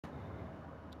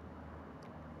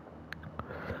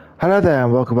Hello there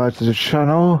and welcome back to the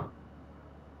channel.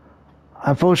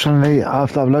 Unfortunately,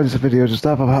 after I've loaded the videos and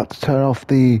stuff, I've had to turn off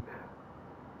the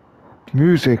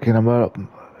music in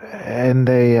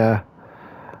the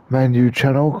menu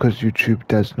channel because YouTube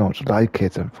does not like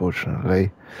it,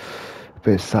 unfortunately. A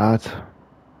bit sad.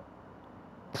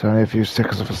 It's only a few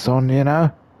seconds of a song, you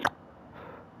know.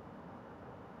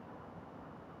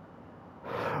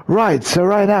 Right, so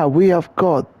right now we have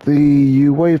got the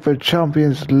UEFA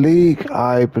Champions League.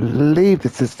 I believe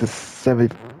this is the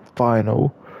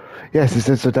semi-final. Yes, it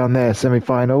says so down there,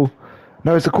 semi-final.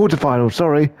 No, it's the quarter-final,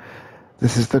 sorry.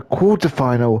 This is the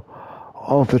quarter-final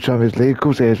of the Champions League. Of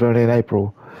course it is, we're only in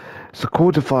April. It's the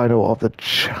quarter-final of the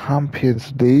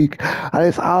Champions League. And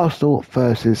it's Arsenal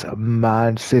versus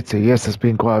Man City. Yes, there's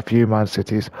been quite a few Man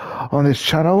Cities on this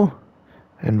channel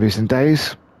in recent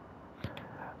days.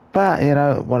 But, you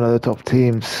know, one of the top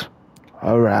teams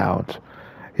around.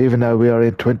 Even though we are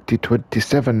in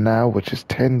 2027 now, which is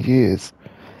 10 years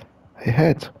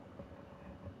ahead.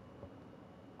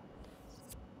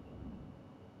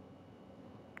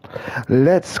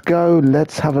 Let's go,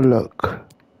 let's have a look.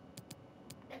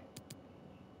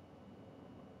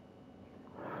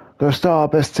 Gonna start our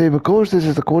best team, of course. This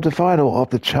is the quarter-final of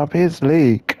the Champions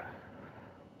League.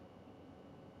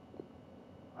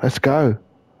 Let's go.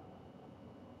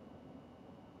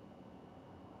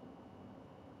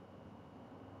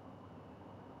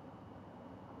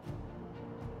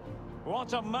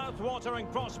 What a mouth-watering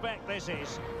prospect this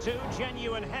is. Two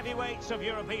genuine heavyweights of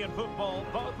European football,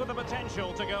 both with the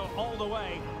potential to go all the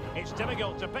way. It's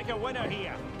difficult to pick a winner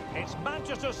here. It's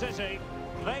Manchester City.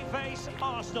 They face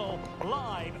Arsenal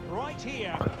live right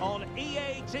here on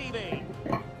EA TV.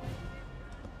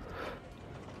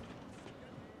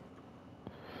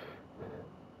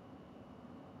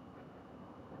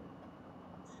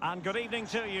 And good evening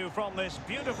to you from this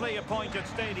beautifully appointed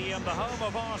stadium, the home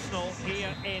of Arsenal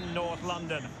here in North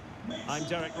London. I'm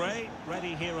Derek Ray,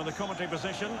 ready here in the commentary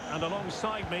position, and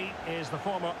alongside me is the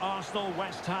former Arsenal,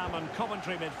 West Ham and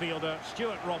Coventry midfielder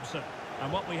Stuart Robson.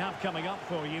 And what we have coming up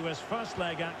for you is first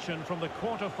leg action from the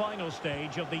quarter-final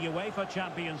stage of the UEFA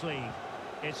Champions League.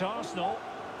 It's Arsenal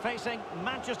facing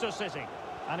Manchester City,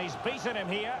 and he's beaten him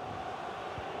here.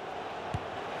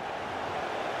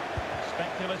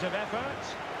 Speculative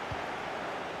effort.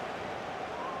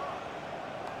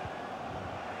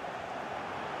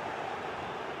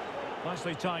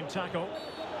 Nicely timed tackle.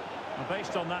 And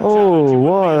based on that challenge,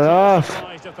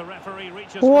 what? If the referee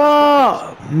reaches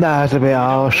what? Nah, it's a bit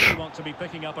harsh. Want to be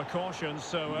picking up a caution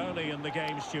so early in the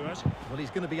game, Stuart. Well, he's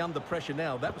going to be under pressure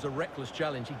now. That was a reckless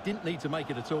challenge. He didn't need to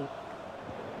make it at all.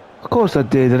 Of course I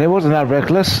did, and it wasn't that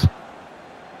reckless.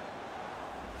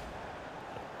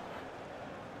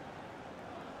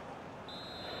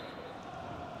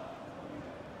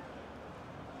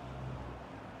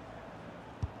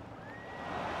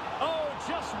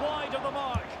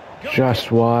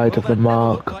 Just wide of the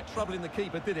mark. Well, like troubling the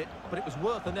keeper, did it? But it was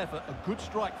worth an effort. A good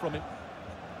strike from him.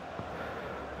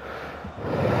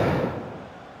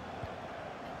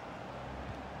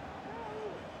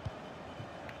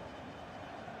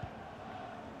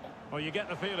 Well, you get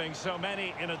the feeling so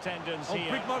many in attendance here.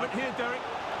 Big moment here, Derek.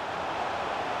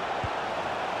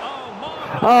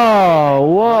 Oh,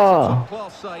 what?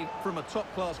 Top-class save from a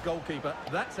top-class goalkeeper.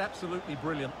 That's absolutely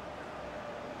brilliant.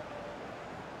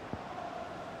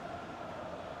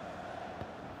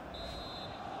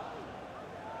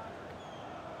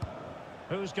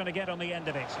 Who's going to get on the end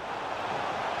of it?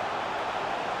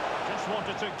 Just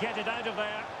wanted to get it out of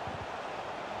there.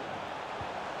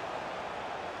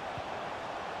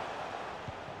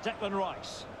 Declan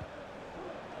Rice.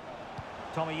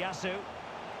 Tomiyasu.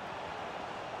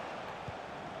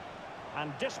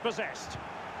 And dispossessed.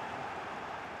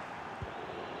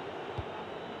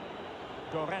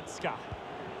 Goretzka.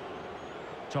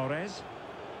 Torres.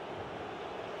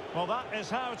 Well, that is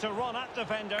how to run at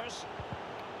defenders.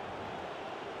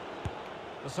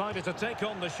 Decided to take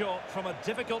on the shot from a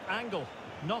difficult angle.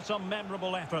 Not a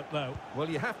memorable effort, though. Well,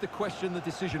 you have to question the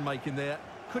decision-making there.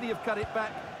 Could he have cut it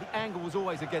back? The angle was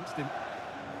always against him.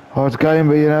 Hard game,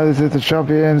 but you know, this is the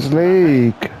Champions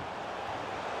League. He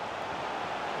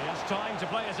has time to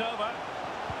play it over.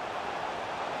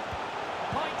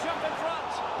 Might jump in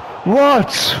front.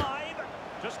 What?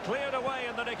 Just cleared away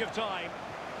in the nick of time.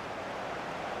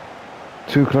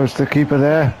 Too close to the keeper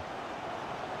there.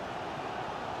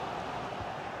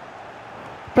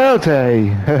 Penalty!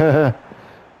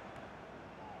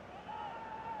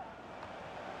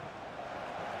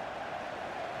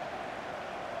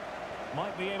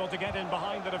 Might be able to get in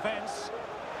behind the defence.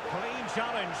 Clean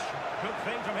challenge. Good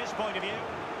thing from his point of view.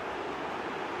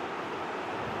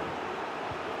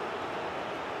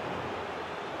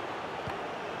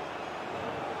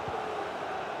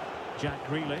 Jack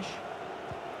Grealish.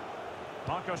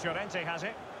 Marcos Llorente has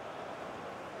it.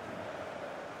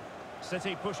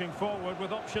 City pushing forward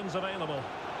with options available.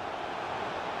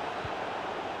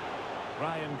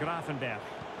 Ryan Grafenberg.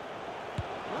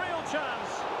 Real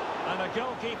chance. And a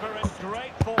goalkeeper in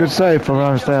great form. Good save from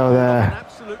Ramsdale there.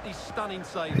 Absolutely stunning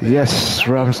save there. Yes,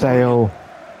 Ramsdale.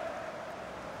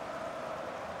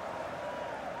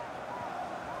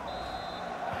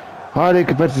 Highly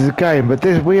competitive game, but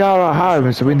we are at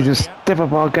home, so we need to step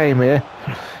up our game here.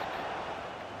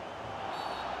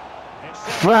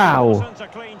 Foul! A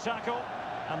clean tackle,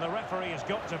 and the referee has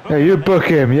got to book Yeah, you book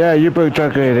him. Yeah, you book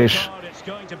Jack Grealish. It's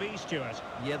going to be Stuart.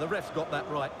 Yeah, the ref's got that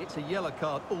right. It's a yellow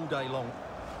card all day long.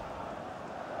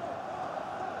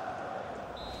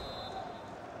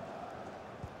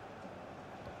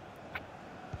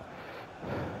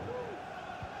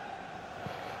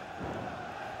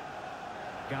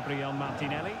 Gabriel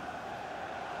Martinelli.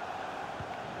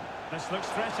 This looks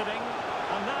threatening,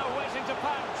 and now waiting to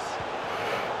pounce.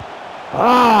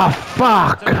 Ah,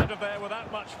 fuck! Out of there without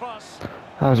much fuss.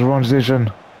 That was the wrong decision.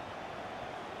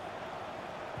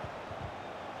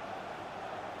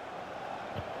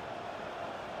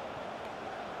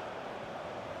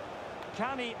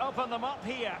 Can he open them up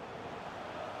here?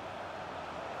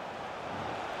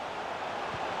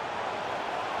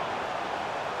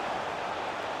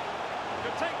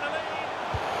 Could take the lead.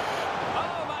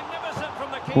 Oh, magnificent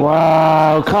from the keeper.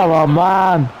 Wow, come on,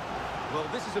 man! Well,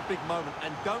 this is a big moment,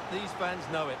 and don't these fans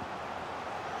know it?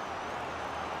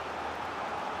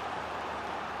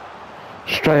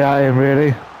 Straight at him,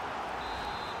 really.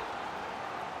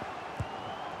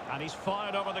 And he's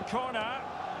fired over the corner.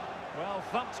 Well,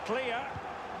 thumped clear.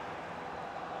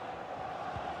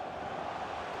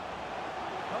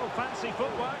 Oh, fancy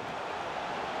footwork.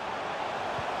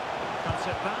 Cuts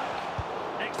it back.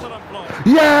 Excellent block.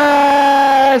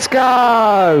 Yes,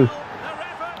 go! Their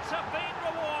efforts have been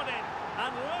rewarded.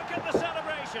 And look at the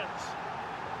celebrations.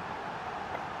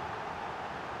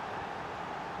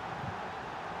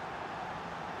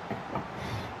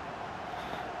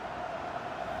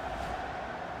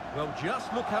 Well,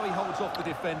 just look how he holds off the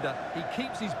defender. He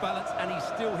keeps his balance and he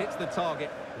still hits the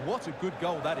target. What a good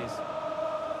goal that is.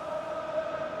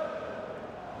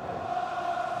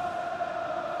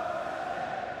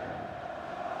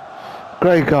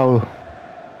 Great goal.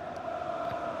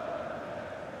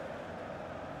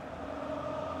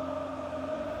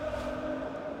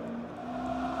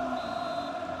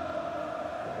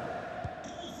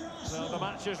 So the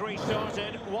match has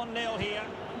restarted. 1-0 here.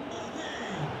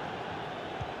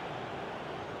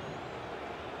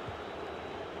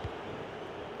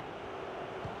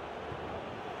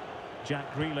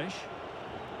 Jack Grealish.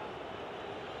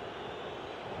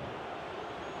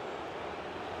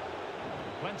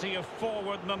 Plenty of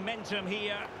forward momentum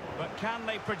here, but can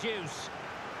they produce?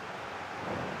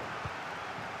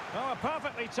 Oh, a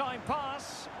perfectly timed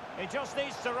pass. It just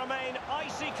needs to remain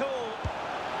icy cool.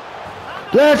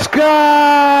 Let's go!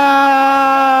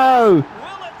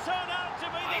 Will it turn out to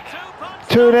be the 2-punch?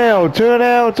 2-0,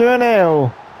 2-0,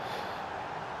 2-0.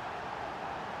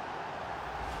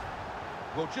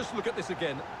 Well, just look at this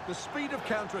again. The speed of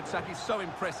counter-attack is so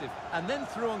impressive. And then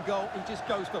through on goal, he just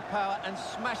goes for power and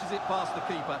smashes it past the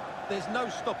keeper. There's no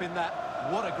stopping that.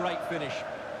 What a great finish.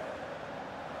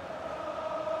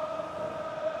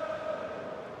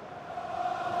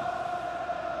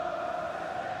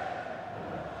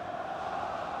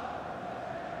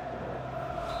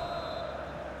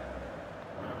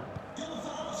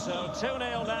 So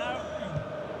 2-0 now.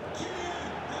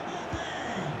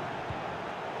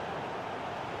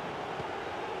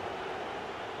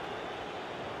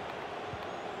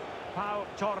 Pau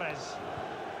Torres.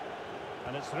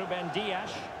 And it's Ruben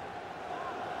Dias.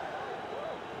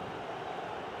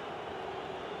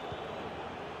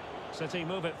 City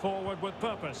move it forward with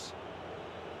purpose.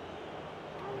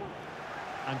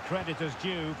 And credit is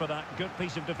due for that good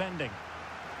piece of defending.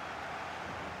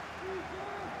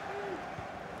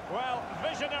 Well,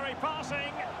 visionary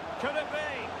passing. Could it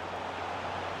be?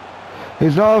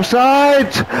 He's not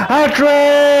offside!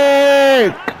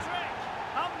 Hat-trick!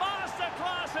 A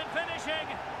masterclass in finishing.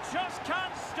 Just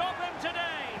can't stop him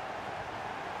today.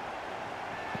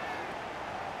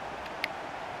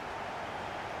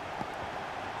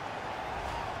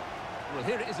 Well,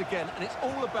 here it is again, and it's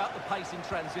all about the pace in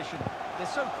transition. They're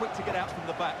so quick to get out from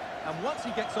the back, and once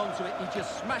he gets onto it, he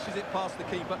just smashes it past the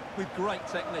keeper with great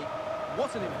technique.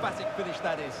 What an emphatic finish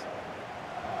that is.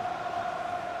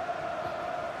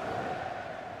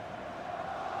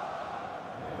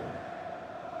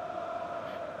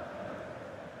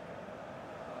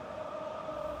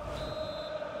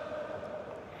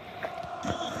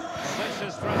 This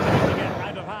is threatening to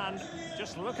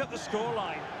just look at the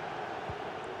scoreline.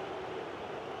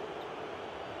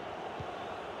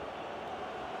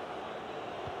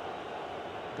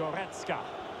 Goretzka.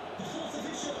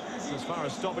 As far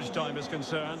as stoppage time is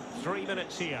concerned, 3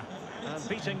 minutes here. And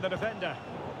beating the defender.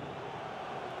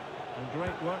 And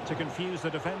great work to confuse the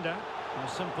defender.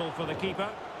 Simple for the keeper.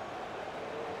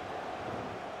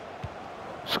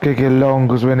 Let's kick it long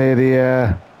because we're near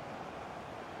the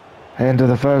end of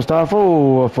the first half.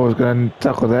 Oh, I thought I was going to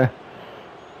tackle there.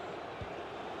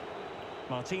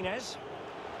 Martinez.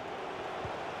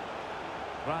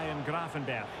 Ryan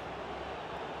Grafenberg.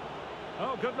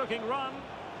 Oh, good-looking run.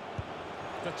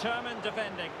 Determined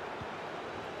defending.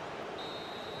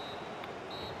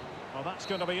 Well, that's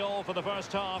going to be all for the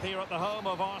first half here at the home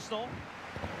of Arsenal.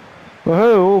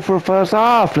 Woohoo, all for the first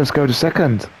half. Let's go to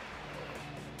second.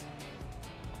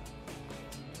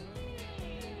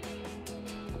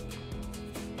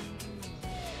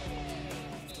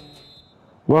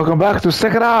 Welcome back to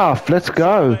second half. Let's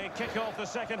go. They kick off the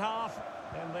second half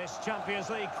in this Champions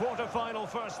League quarter-final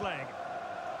first leg.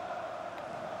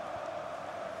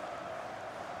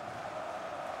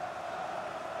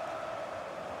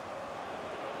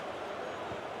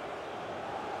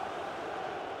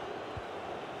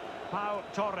 Pau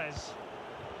Torres.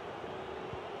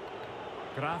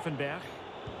 Grafenberg.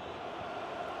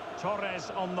 Torres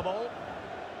on the ball.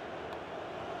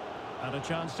 And a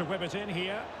chance to whip it in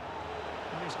here.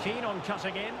 And he's keen on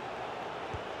cutting in.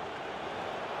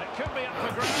 It could be up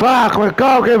for grabs. Fuck, we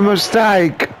can't give a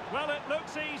mistake. Well, it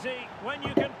looks easy when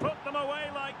you can put them away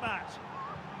like that.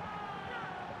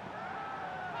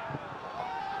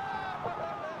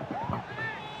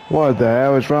 What the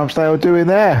hell is Ramsdale doing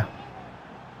there?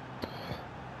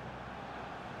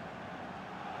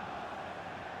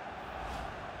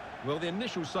 Well, the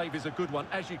initial save is a good one,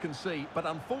 as you can see, but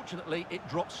unfortunately it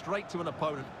dropped straight to an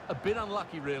opponent. A bit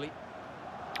unlucky, really.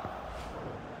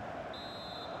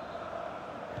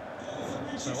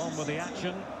 So on with the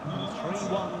action.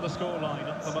 3-1 the scoreline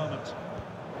at the moment.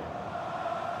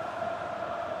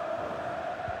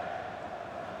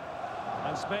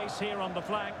 And space here on the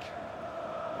flank.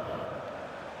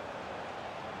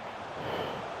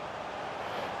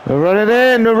 We're running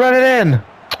in, we're running in.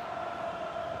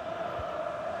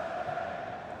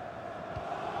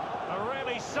 A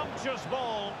really sumptuous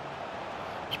ball.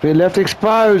 It's been left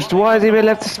exposed. Why has he been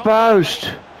left exposed?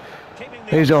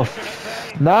 He's off.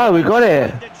 No, we got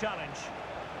it. Challenge.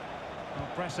 Well,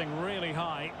 pressing really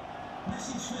high.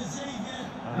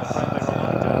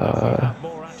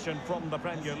 More action from the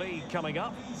Premier League coming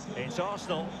up. It's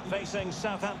Arsenal facing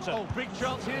Southampton. Oh, big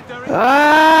chance here, Derek.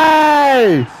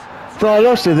 Hey! Thought I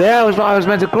lost it there. I was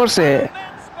meant to cross it.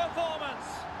 Immense performance.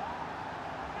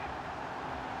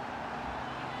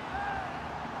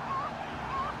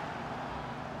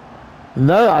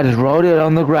 No, I just rolled it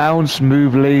on the ground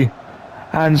smoothly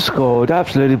and scored.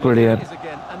 Absolutely brilliant.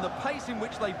 Again, and the pace in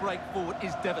which they break forward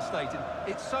is devastating.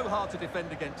 It's so hard to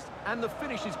defend against, and the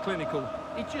finish is clinical.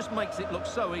 He just makes it look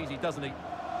so easy, doesn't he?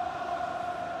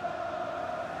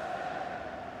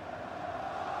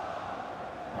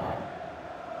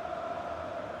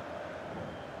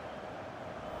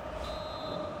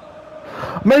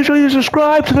 Make sure you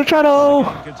subscribe to the channel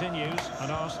Continues,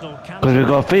 and Arsenal can. because we've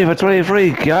got FIFA 23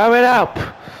 going up.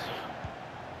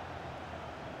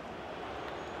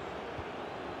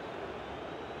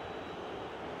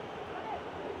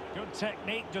 Good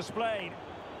technique displayed.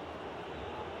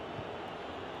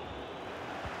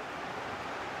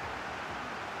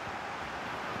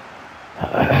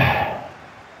 Uh,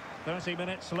 30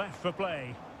 minutes left for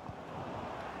play.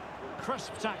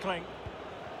 Crisp tackling.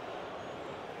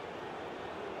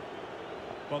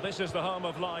 Well, this is the home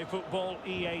of live football,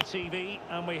 EA TV,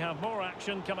 and we have more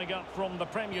action coming up from the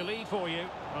Premier League for you.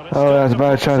 Well, Oh, that's a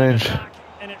bad challenge.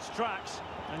 In its tracks,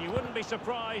 and you wouldn't be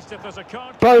surprised if there's a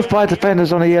card. Both by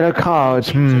defenders on a yellow card.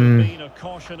 Been a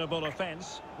cautionable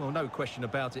offence. Well, no question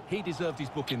about it. He deserved his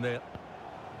booking there.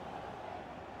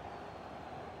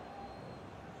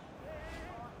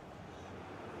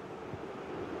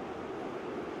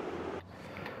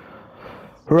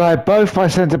 Right, both my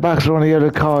centre-backs are on a yellow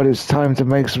card. It's time to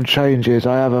make some changes.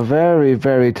 I have a very,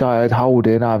 very tired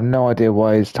Holding. I have no idea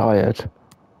why he's tired.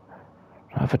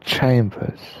 I have a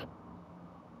Chambers.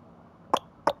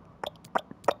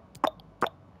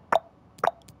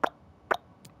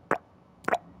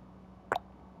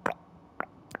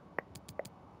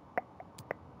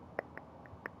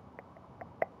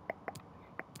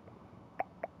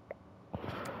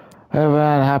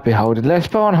 Everyone happy Holding. Let's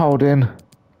go on Holding.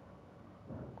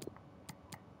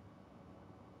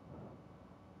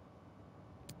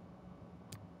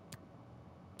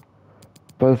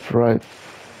 Both right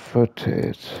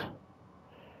footed.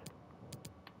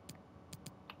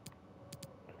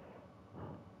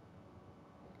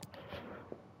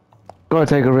 Gotta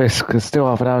take a risk. There's still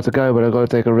half an hour to go, but I've got to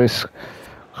take a risk.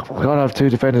 We can't have two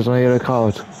defenders on a yellow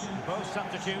card. Both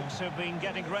substitutes who've been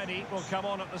getting ready will come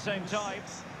on at the same time.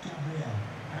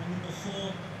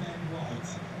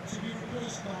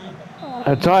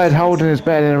 I'm tired holding is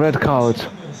better than a red card.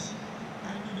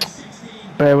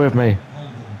 Bear with me.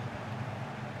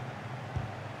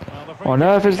 What on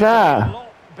earth is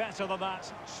that? Better than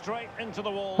that. Straight into the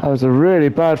wall. That was a really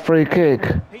bad free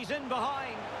kick. He's in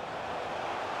behind.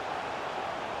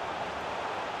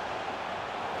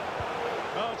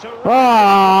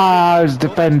 Ah, it was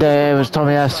defender. It was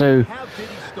Tomiyasu.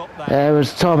 It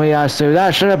was Tomiyasu.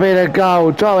 That should have been a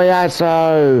goal.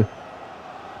 Tomiyasu.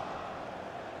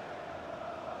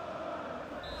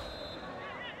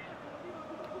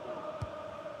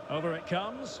 Over it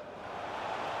comes.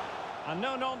 And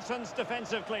no-nonsense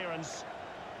defensive clearance.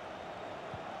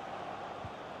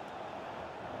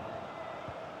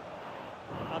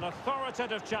 An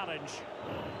authoritative challenge.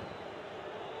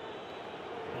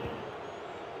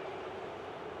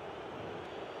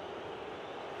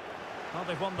 Well,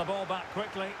 they've won the ball back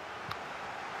quickly.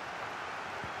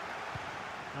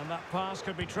 And that pass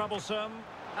could be troublesome.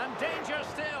 And danger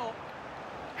still.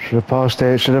 Should have passed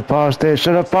it, should have passed it,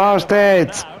 should have passed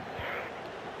it!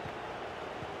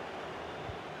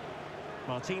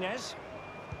 Martinez.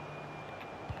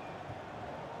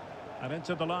 And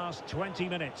into the last 20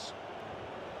 minutes.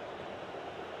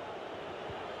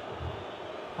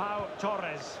 Pau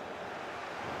Torres.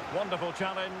 Wonderful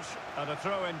challenge and a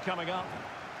throw-in coming up.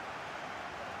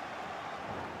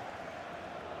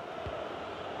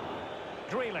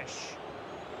 Grealish.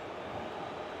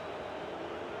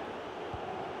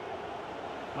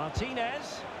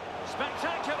 Martinez.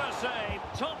 Spectacular save.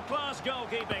 Top-class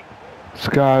goalkeeping. Let's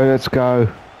go, let's go.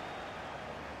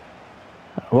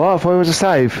 What? I thought it was a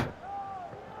save.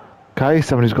 Okay,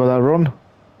 somebody's got that wrong.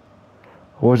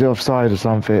 Or was it offside or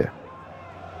something?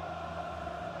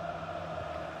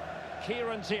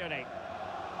 Kieran Tierney.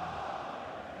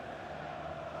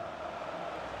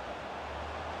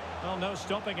 Well, no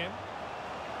stopping him.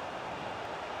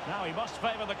 Now he must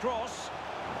favour the cross.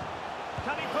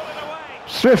 Can he put it away?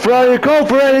 Smith Rowe, go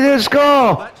for it, he didn't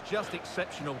score! That's just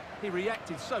exceptional. He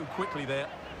reacted so quickly there.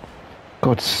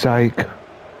 God's sake.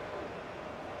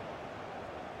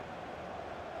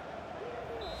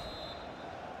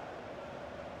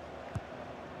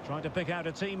 Trying to pick out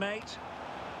a teammate.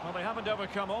 Well, they haven't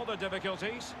overcome all the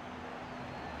difficulties.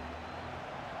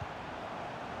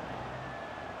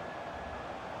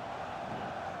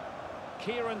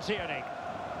 Kieran Tierney.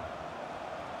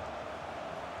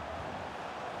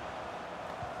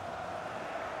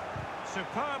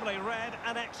 Superbly read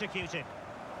and executed.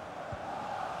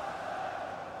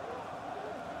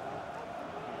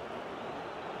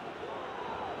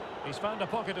 He's found a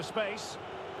pocket of space.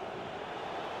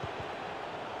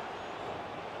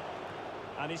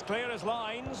 And he's clear as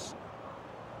lines.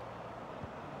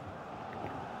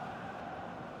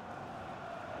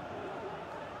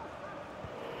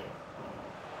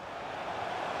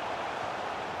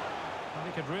 And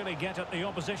he could really get at the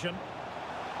opposition.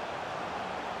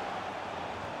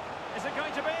 Is it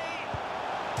going to be?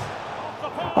 Off the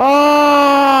ball.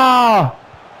 Ah!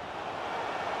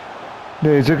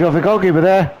 Oh! He took off the goalkeeper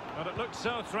there. Well, it looked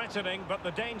so threatening, but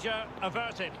the danger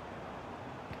averted.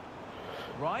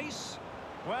 Rice?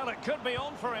 Well, it could be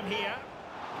on for him here.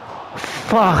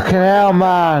 Fucking hell,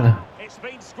 man. It's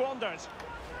been squandered.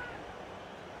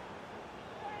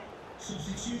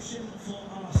 Substitution for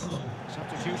Arsenal.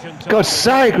 Substitution. God's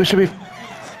sake, we should be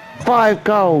 5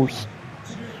 goals.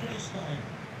 To be replaced by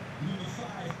number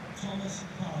 5, Thomas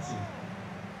Partey.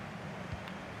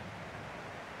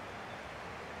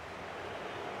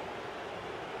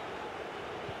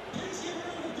 Please give a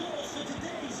round of applause for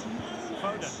today's man of the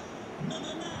match. Foden.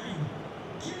 Number 9,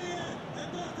 Kylian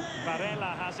Mbappe.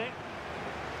 Barella has it.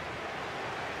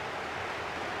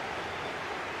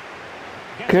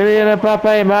 Kylian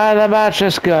Mbappe, man of the match,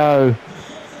 let's go. The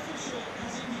fourth official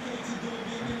has indicated there will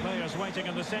be a minimum Players waiting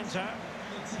in the centre.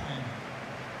 time.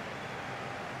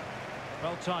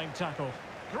 Well-timed tackle.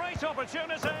 Great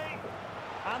opportunity.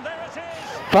 And there it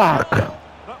is. Fuck.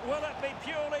 But will it be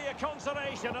purely a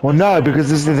consolation? Well, no, because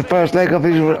this is the first leg of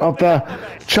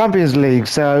the Champions League,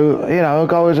 so, you know,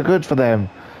 goals are good for them.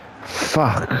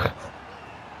 Fuck.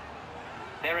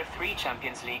 There are 3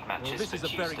 Champions League matches Well, this for is a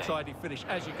Tuesday. very tidy finish,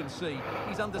 as you can see.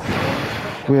 He's under serious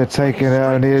pressure. We are taking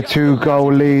only a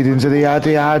 2-goal lead into the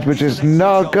Etihad, which is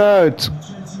not good.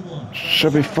 21.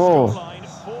 Should be 4. Scoreline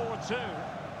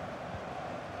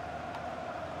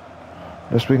 4-2.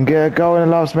 Unless we can get a goal in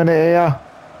the last minute here.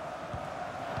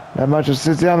 That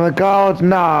Manchester City on the guard.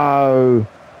 No.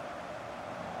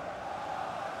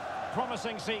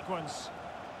 Promising sequence.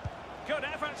 Good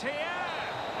effort here.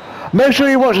 Make sure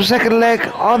you watch the second leg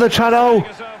on the channel.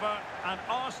 Is over, and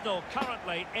Arsenal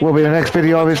currently in Will be the next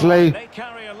video, obviously. They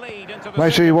carry a lead into the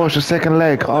Make sure you watch the second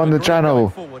leg on the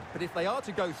channel. But if they are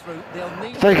to go through, they'll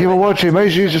need Thank you for watching.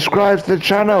 Make sure you subscribe to the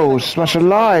channel. Smash a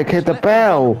like. Hit the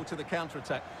bell. to the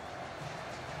counter-attack.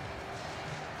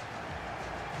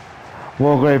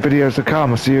 More great videos to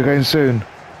come. I'll see you again soon.